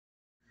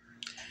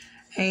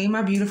Hey,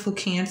 my beautiful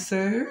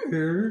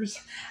Cancers.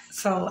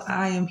 So,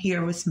 I am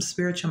here with some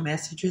spiritual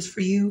messages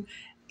for you.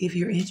 If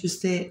you're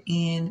interested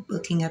in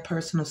booking a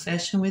personal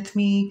session with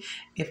me,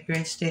 if you're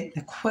interested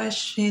in a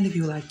question, if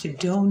you would like to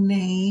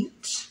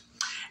donate,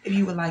 if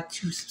you would like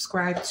to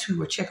subscribe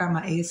to or check out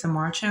my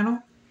ASMR channel,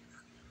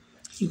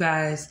 you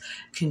guys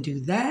can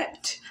do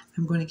that.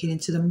 I'm going to get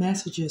into the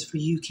messages for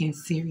you,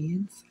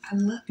 Cancerians. I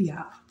love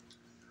y'all.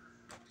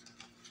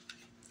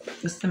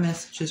 What's the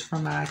messages for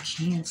my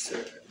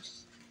Cancers?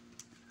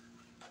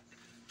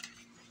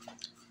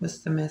 What's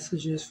the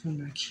messages for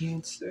my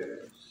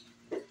Cancers?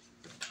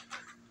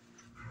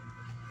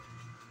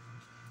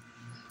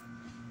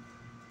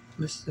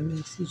 What's the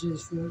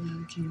messages for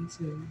my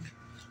Cancer?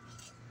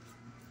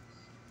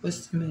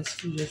 What's the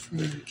messages for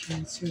my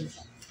Cancers?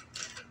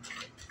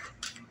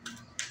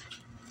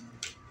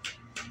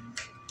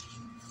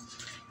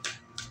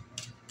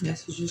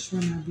 Messages for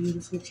my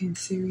beautiful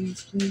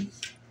Cancerians,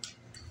 please.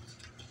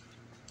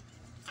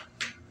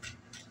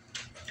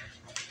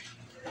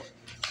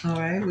 All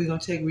right, we're going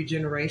to take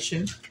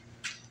regeneration.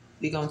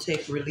 We're going to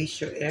take release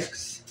your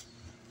ex.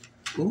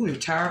 Ooh, the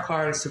Tower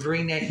card is to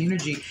bring that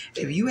energy.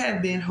 If you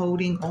have been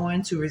holding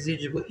on to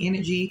residual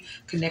energy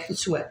connected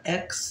to an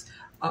ex,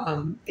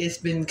 it's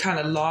been kind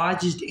of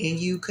lodged in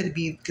you. Could it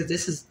be because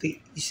this is the,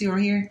 you see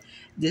right here?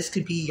 This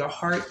could be your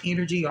heart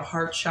energy, your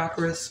heart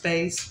chakra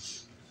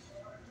space.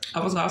 I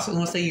was also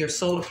going to say your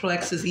solar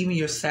plexus, even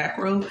your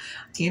sacral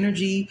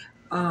energy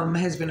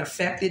has been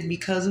affected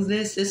because of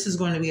this. This is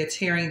going to be a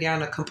tearing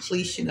down, a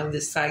completion of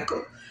this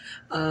cycle.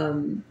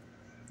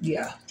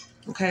 Yeah.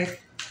 Okay.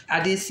 I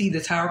did see the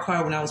Tower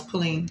card when I was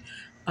pulling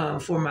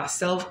for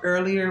myself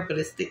earlier, but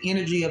it's the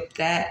energy of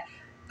that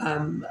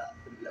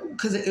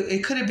because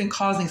it could have been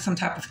causing some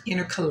type of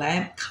inner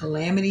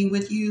calamity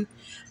with you.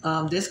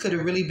 This could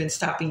have really been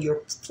stopping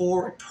your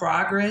forward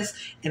progress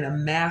in a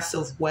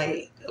massive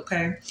way.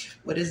 Okay.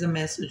 What is the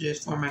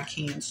messages for my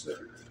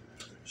Cancers?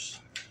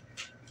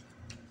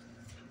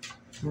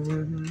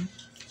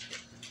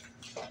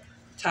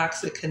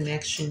 Toxic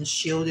connections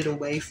shielded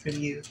away from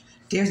you.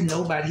 There's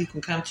nobody who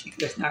can come to you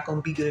that's not going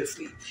to be good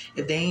for you.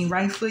 If they ain't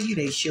right for you,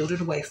 they shielded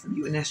away from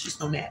you, and that's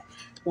just on that.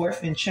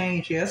 Orphan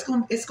change. Yeah,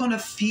 it's going to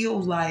feel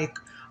like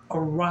a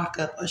rock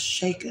up, a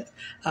shake up,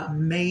 a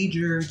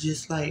major,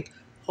 just like,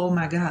 oh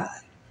my God,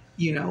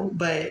 you know.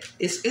 But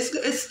it's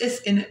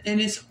and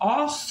it's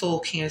also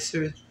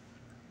Cancer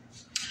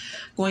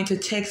going to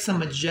take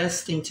some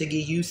adjusting to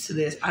get used to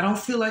this. I don't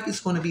feel like it's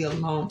going to be a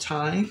long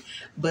time,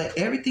 but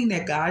everything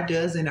that God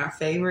does in our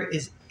favor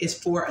is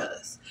for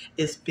us.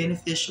 It's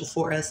beneficial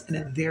for us in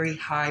a very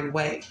high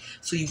way.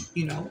 So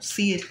you know,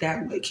 see it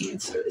that way,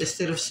 Cancer,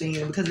 instead of seeing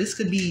it, because this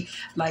could be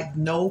like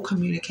no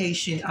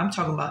communication. I'm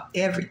talking about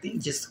everything,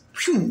 just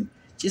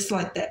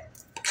like that,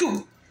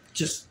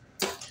 just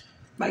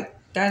like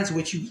that is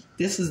what you.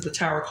 This is the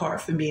Tower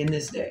card for me in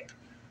this deck.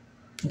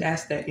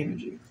 That's that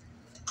energy.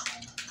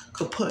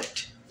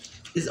 Kaput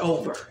is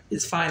over.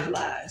 It's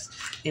finalized.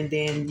 And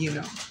then, you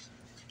know,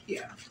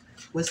 yeah.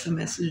 What's the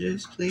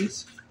messages,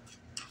 please?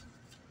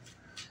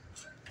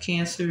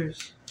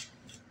 Cancers.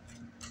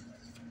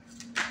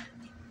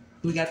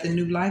 We got the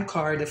new life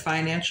card, the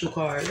financial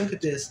card. Look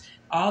at this.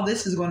 All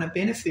this is going to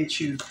benefit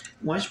you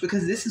once,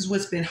 because this is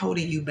what's been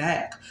holding you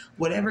back.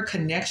 Whatever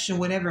connection,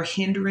 whatever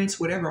hindrance,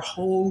 whatever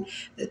hold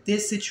that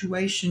this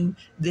situation,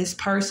 this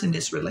person,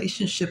 this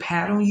relationship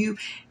had on you,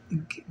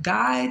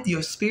 God,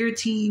 your spirit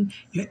team,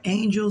 your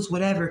angels,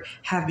 whatever,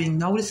 have been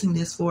noticing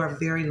this for a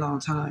very long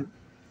time.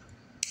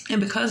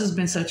 And because it's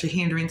been such a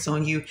hindrance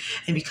on you,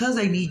 and because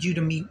they need you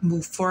to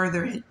move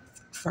further and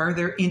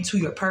further into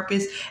your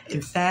purpose,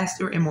 and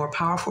faster and more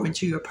powerful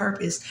into your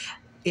purpose,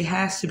 it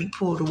has to be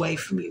pulled away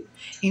from you.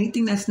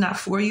 Anything that's not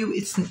for you,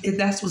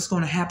 that's what's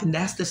going to happen.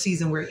 That's the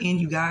season we're in,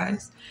 you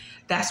guys.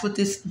 That's what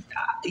this,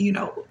 you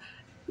know,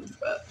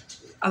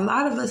 a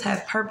lot of us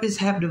have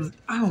purpose, I don't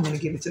want to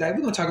get into that.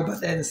 We're going to talk about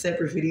that in a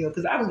separate video,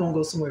 because I was going to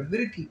go somewhere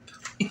very deep.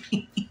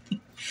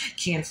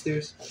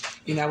 Cancers.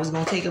 And I was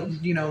going to take a,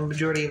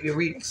 majority of your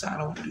reading, so I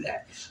don't want to do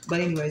that.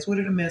 But anyways, what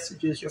are the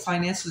messages? Your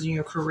finances and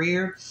your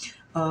career.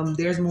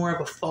 There's more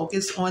of a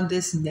focus on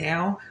this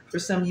now for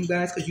some of you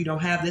guys, because you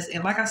don't have this.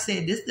 And like I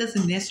said, this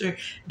doesn't necessarily,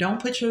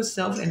 don't put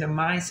yourself in the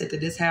mindset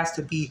that this has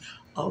to be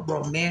a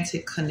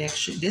romantic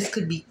connection. This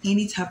could be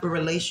any type of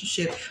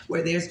relationship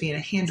where there's being a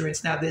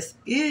hindrance. Now, this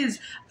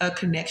is a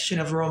connection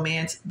of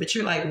romance, but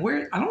you're like,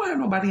 where? I don't have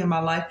nobody in my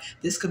life.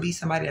 This could be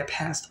somebody that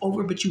passed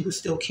over, but you were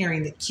still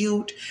carrying the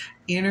guilt,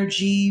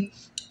 energy,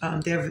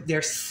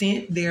 their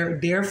scent,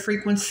 their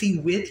frequency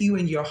with you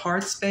in your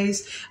heart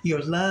space,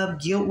 your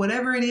love, guilt,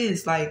 whatever it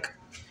is. Like,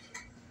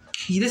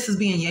 this is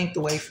being yanked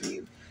away from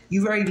you.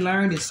 You've already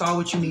learned and saw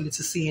what you needed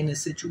to see in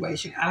this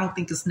situation. I don't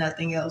think it's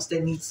nothing else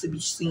that needs to be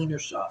seen or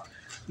saw.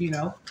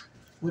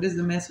 What is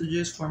the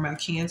messages for my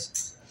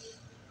Cancer?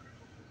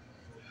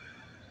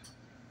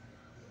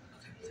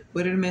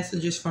 What are the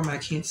messages for my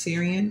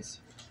Cancerians?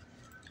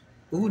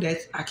 Ooh,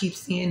 I keep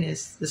seeing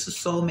this. This is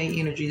soulmate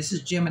energy. This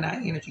is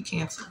Gemini energy,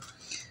 Cancer.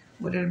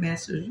 What are the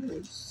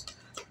messages?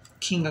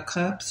 King of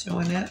Cups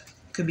showing up.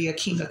 Could be a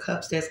King of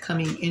Cups that's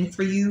coming in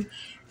for you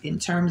in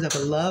terms of a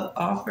love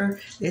offer.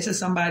 This is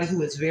somebody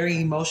who is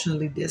very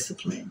emotionally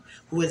disciplined,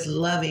 who is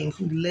loving,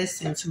 who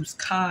listens, who's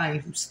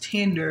kind, who's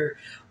tender,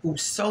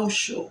 who's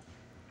social.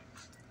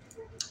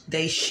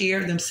 They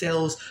share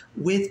themselves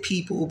with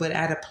people, but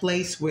at a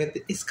place where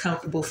it's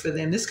comfortable for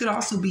them. This could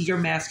also be your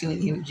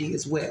masculine energy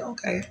as well,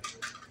 okay?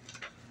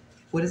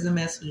 What is the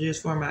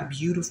messages for my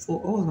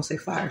beautiful, I was going to say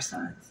fire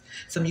signs.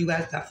 Some of you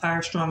guys got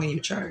fire strong in your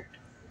chart.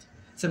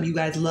 Some of you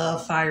guys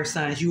love fire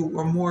signs.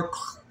 You're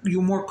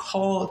more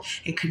called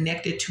and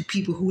connected to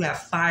people who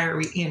have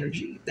fiery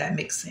energy. If that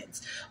makes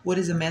sense. What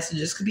is the message?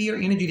 This could be your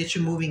energy that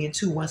you're moving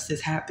into once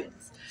this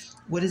happens.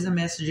 What is the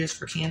messages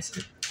for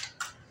Cancer?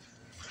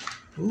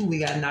 Ooh, we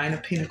got 9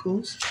 of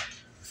Pentacles.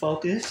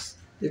 Focus,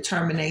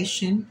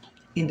 determination,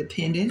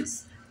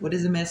 independence. What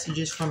is the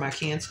messages for my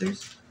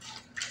Cancers?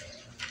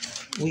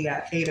 We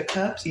got 8 of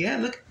Cups. Yeah,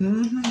 look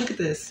at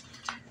this.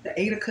 The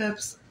 8 of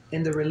Cups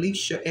and the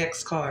Release Your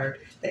Ex card.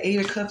 The 8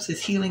 of Cups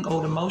is healing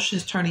old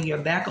emotions, turning your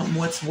back on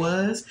what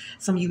was.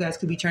 Some of you guys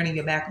could be turning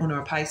your back on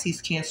our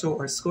Pisces, Cancer,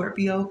 or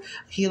Scorpio.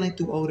 Healing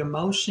through old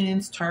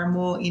emotions,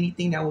 turmoil,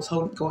 anything that was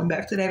going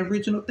back to that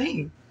original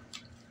thing.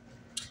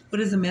 What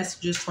is the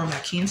messages for my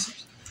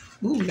Cancers?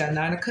 Ooh, we got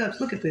 9 of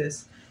Cups. Look at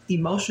this.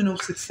 Emotional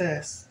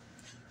success.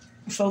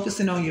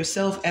 Focusing on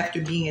yourself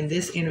after being in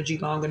this energy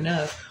long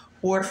enough.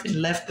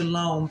 Orphan, left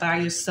alone, by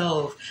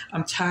yourself.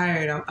 I'm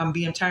tired. I'm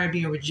tired of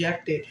being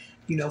rejected.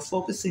 You know,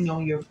 focusing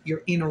on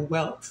your inner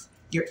wealth,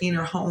 your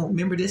inner home.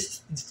 Remember,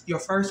 your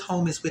first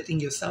home is within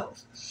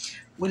yourself.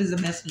 What is the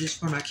messages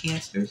for my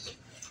Cancers?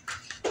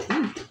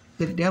 Ooh,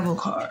 the Devil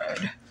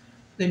card.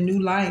 The new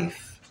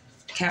life.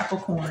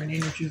 Capricorn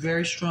energy,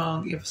 very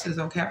strong emphasis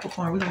on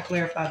Capricorn. We're going to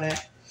clarify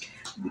that.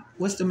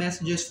 What's the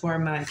messages for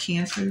my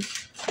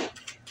Cancers?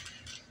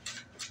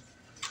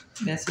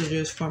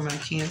 Messages for my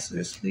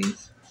Cancers,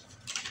 please.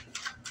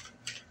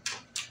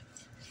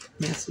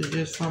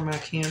 Messages for my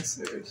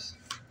Cancers.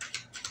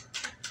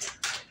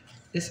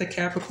 It's a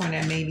Capricorn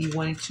that may be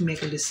wanting to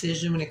make a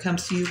decision when it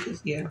comes to you.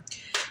 Because, yeah,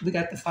 we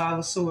got the 5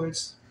 of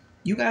Swords.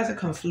 You guys are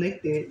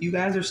conflicted. You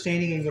guys are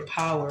standing in your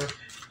power,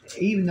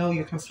 even though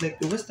you're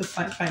conflicted. What's the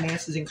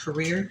finances and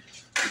career?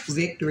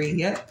 Victory.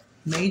 Yep.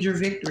 Major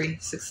victory.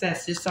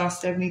 Success. Just saw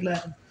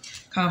 7-11.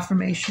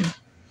 Confirmation.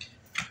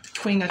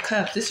 Queen of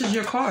Cups. This is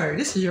your card.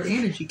 This is your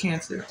energy,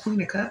 Cancer.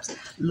 Queen of Cups.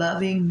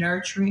 Loving,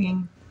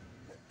 nurturing,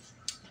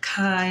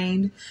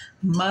 kind,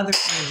 mother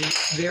energy.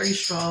 Very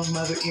strong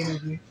mother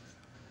energy.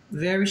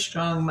 Very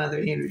strong mother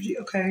energy,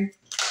 okay?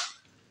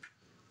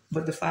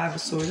 But the 5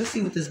 of Swords. Let's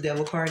see what this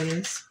Devil card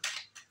is.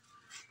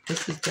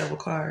 What's this Devil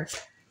card?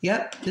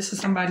 Yep, this is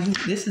somebody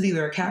this is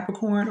either a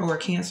Capricorn or a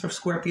Cancer,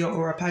 Scorpio,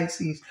 or a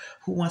Pisces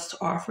who wants to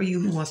offer you,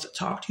 who wants to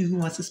talk to you, who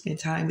wants to spend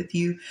time with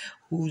you,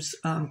 who's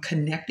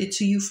connected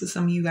to you for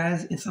some of you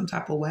guys in some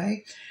type of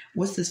way.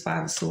 What's this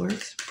 5 of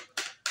Swords?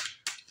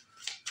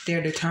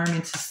 They're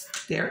determined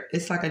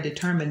it's like a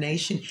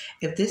determination.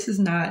 If this is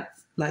not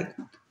like,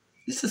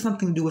 this is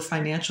something to do with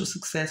financial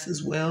success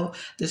as well.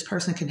 This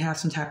person can have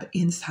some type of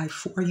insight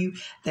for you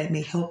that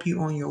may help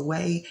you on your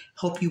way,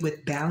 help you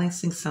with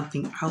balancing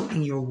something out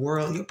in your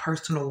world, your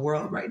personal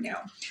world right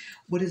now.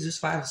 What is this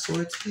 5 of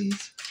Swords,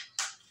 please?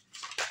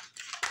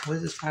 What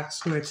is this 5 of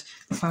Swords?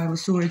 The 5 of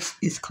Swords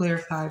is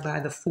clarified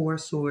by the 4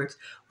 of Swords,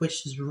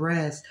 which is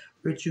rest,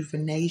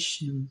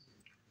 rejuvenation,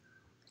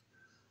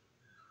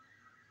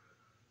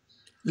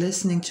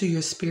 listening to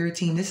your spirit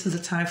team. This is a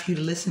time for you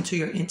to listen to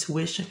your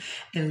intuition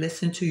and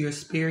listen to your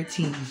spirit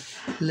team.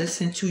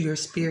 Listen to your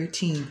spirit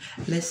team.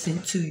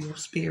 Listen to your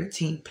spirit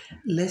team.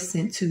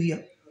 Listen to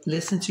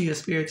your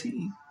spirit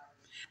team.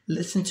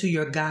 Listen to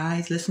your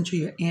guides. Listen to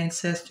your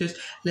ancestors.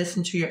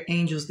 Listen to your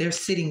angels. They're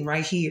sitting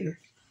right here.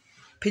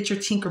 Picture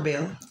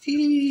Tinkerbell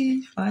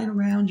flying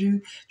around you,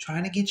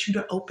 trying to get you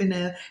to open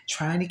up,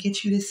 trying to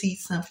get you to see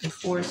something.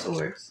 4 of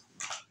Swords.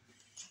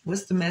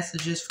 What's the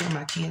messages for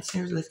my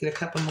Cancers? Let's get a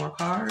couple more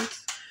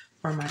cards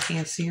for my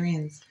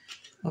Cancerians.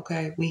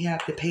 Okay, we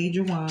have the Page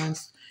of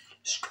Wands,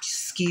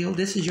 skill.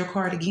 This is your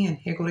card again.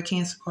 Here go the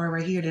Cancer card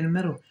right here in the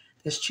middle.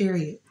 That's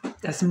Chariot.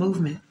 That's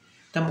movement.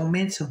 The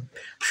momentum.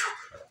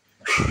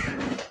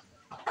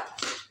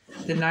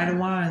 The Knight of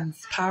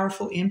Wands,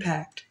 powerful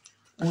impact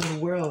on the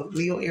world.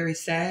 Leo,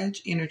 Aries, Sag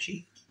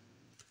energy.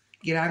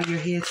 Get out of your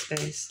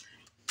headspace.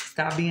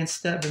 Stop being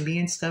stubborn.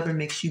 Being stubborn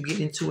makes you get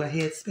into a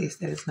headspace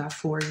that is not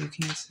for you,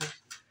 Cancer.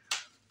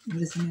 What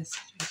is the message?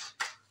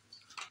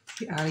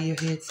 Get out of your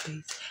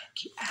headspace.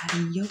 Get out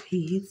of your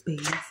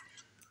headspace.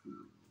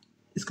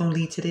 It's going to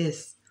lead to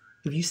this.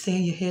 If you stay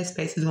in your headspace,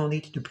 it's going to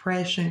lead to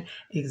depression,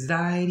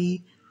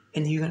 anxiety,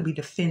 and you're going to be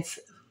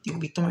defensive. You're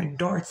going to be throwing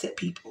darts at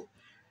people.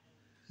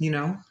 You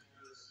know?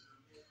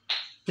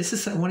 This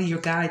is one of your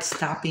guides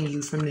stopping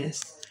you from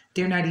this.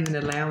 They're not even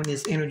allowing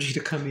this energy to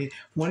come in.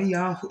 One of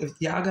y'all, if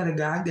y'all got a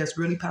guy that's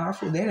really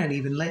powerful, they're not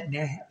even letting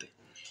that happen.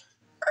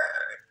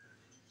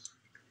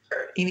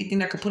 Anything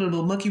that could put a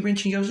little monkey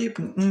wrench in your ship,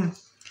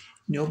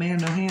 no ma'am,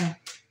 no ham.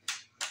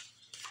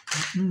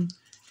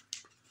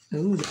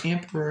 Ooh, the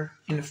Emperor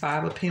and the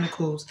Five of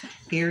Pentacles.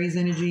 Aries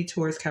energy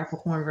towards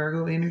Capricorn,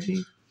 Virgo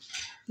energy.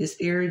 This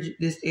Aries,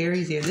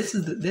 yeah, this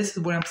is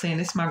what I'm saying.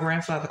 This is my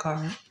grandfather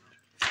card.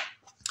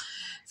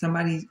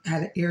 Somebody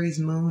had an Aries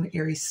moon,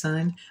 Aries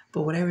sun,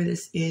 but whatever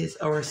this is,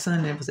 or a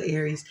sun that was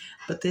Aries,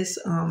 but this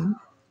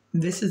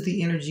is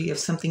the energy of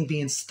something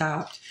being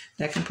stopped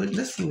that can put.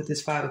 Let's see what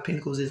this Five of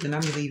Pentacles is, and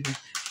I'm leaving.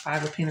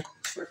 Five of Pentacles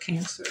for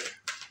Cancer.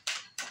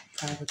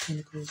 Five of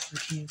Pentacles for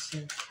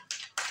Cancer.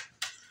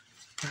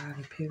 Five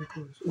of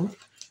Pentacles. Ooh,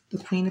 the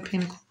Queen of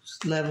Pentacles.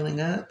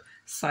 Leveling up,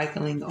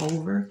 cycling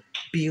over,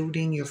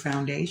 building your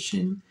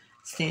foundation,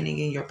 standing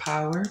in your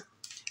power,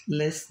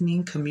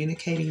 listening,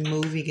 communicating,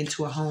 moving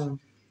into a home.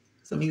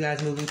 Some of you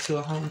guys moving to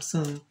a home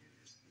soon.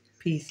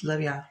 Peace. Love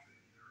y'all.